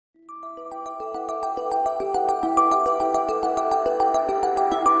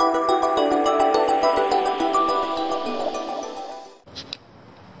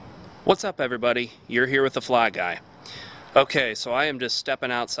What's up, everybody? You're here with the Fly Guy. Okay, so I am just stepping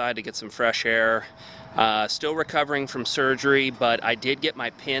outside to get some fresh air. Still recovering from surgery, but I did get my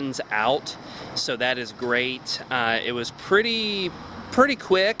pins out, so that is great. It was pretty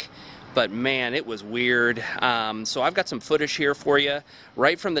quick, but man, it was weird. So I've got some footage here for you.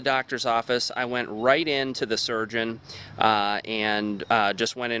 Right from the doctor's office, I went right into the surgeon and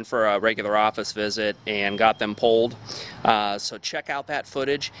just went in for a regular office visit and got them pulled. So check out that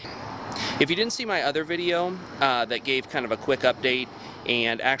footage. If you didn't see my other video that gave kind of a quick update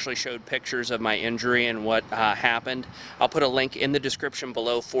and actually showed pictures of my injury and what happened, I'll put a link in the description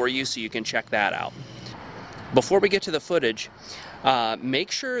below for you so you can check that out. Before we get to the footage,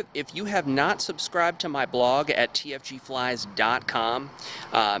 make sure if you have not subscribed to my blog at tfgflies.com,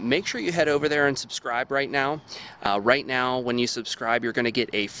 make sure you head over there and subscribe right now. Right now, when you subscribe, you're going to get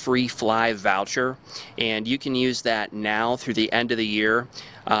a free fly voucher, and you can use that now through the end of the year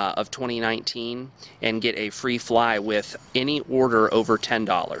of 2019 and get a free fly with any order over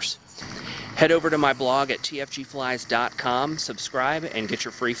 $10. Head over to my blog at tfgflies.com, subscribe, and get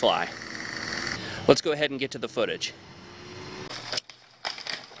your free fly. Let's go ahead and get to the footage.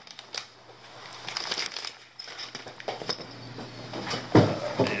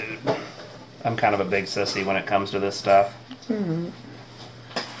 Dude, I'm kind of a big sissy when it comes to this stuff.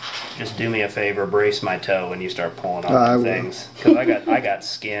 Just do me a favor, brace my toe when you start pulling on things, because I got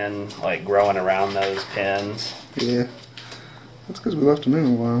skin like growing around those pins. Yeah, that's because we left them in a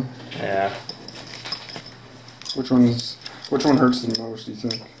while. Yeah. Which one hurts the most, do you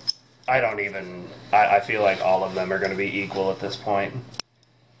think? I feel like all of them are going to be equal at this point.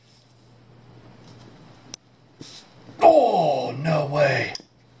 Oh, no way.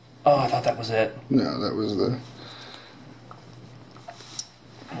 Oh, I thought that was it. No, that was the...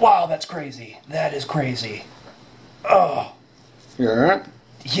 Wow, that's crazy. That is crazy. Oh. You alright?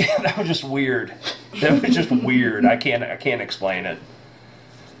 Yeah, that was just weird. That was just weird. I can't explain it.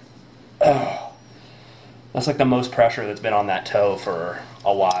 Oh. That's like the most pressure that's been on that toe for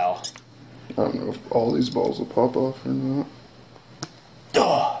a while. I don't know if all these balls will pop off or not.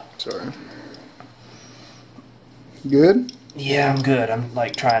 Oh. Sorry. Good? Yeah, I'm good. I'm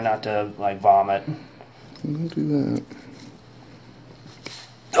like trying not to like vomit. Don't do that.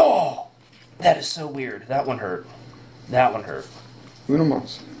 Oh! That is so weird. That one hurt. That one hurt. Uno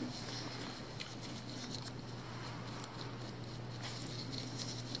más.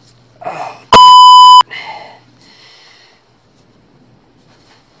 Oh.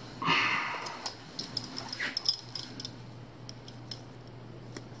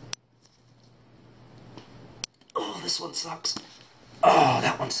 Oh, this one sucks. Oh,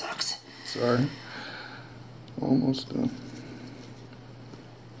 that one sucks. Sorry. Almost done.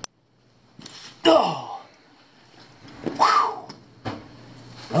 Oh! Whew.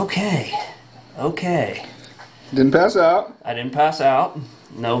 Okay. Okay. Didn't pass out. I didn't pass out.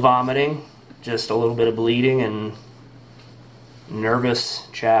 No vomiting. Just a little bit of bleeding and nervous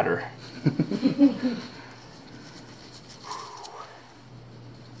chatter.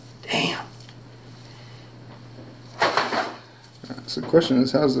 Damn. So the question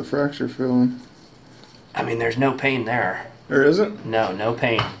is, how's the fracture feeling? I mean, there's no pain there. There isn't? No, no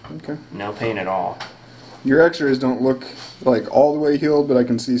pain. Okay. No pain at all. Your x-rays don't look like all the way healed, but I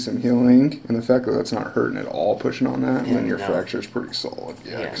can see some healing, and the fact that that's not hurting at all pushing on that, and then your fracture is pretty solid.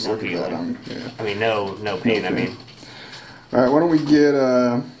 Yeah, because no look at that. Yeah. I mean, no pain. I mean. All right, why don't we get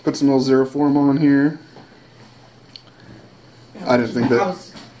put some little Xeroform on here? I didn't think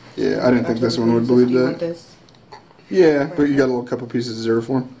that. Yeah, I didn't think this one would bleed that. Yeah, but you got a little couple pieces of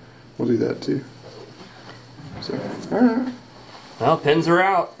Xeroform. We'll do that too. So, all right. Well, pins are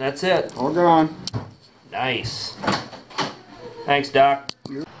out. That's it. All gone. Nice. Thanks, Doc.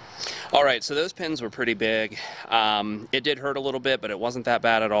 All right, so those pins were pretty big. It did hurt a little bit, but it wasn't that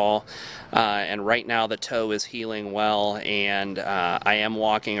bad at all. And right now the toe is healing well, and I am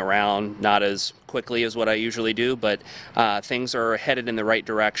walking around, not as quickly as what I usually do, but things are headed in the right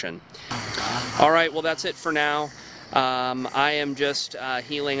direction. All right, well, that's it for now. I am just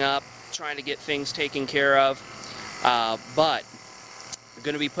healing up, trying to get things taken care of, but I'm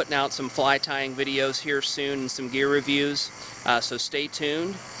going to be putting out some fly tying videos here soon and some gear reviews, so stay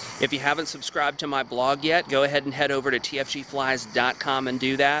tuned. If you haven't subscribed to my blog yet, go ahead and head over to tfgflies.com and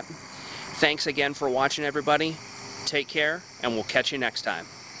do that. Thanks again for watching, everybody. Take care, and we'll catch you next time.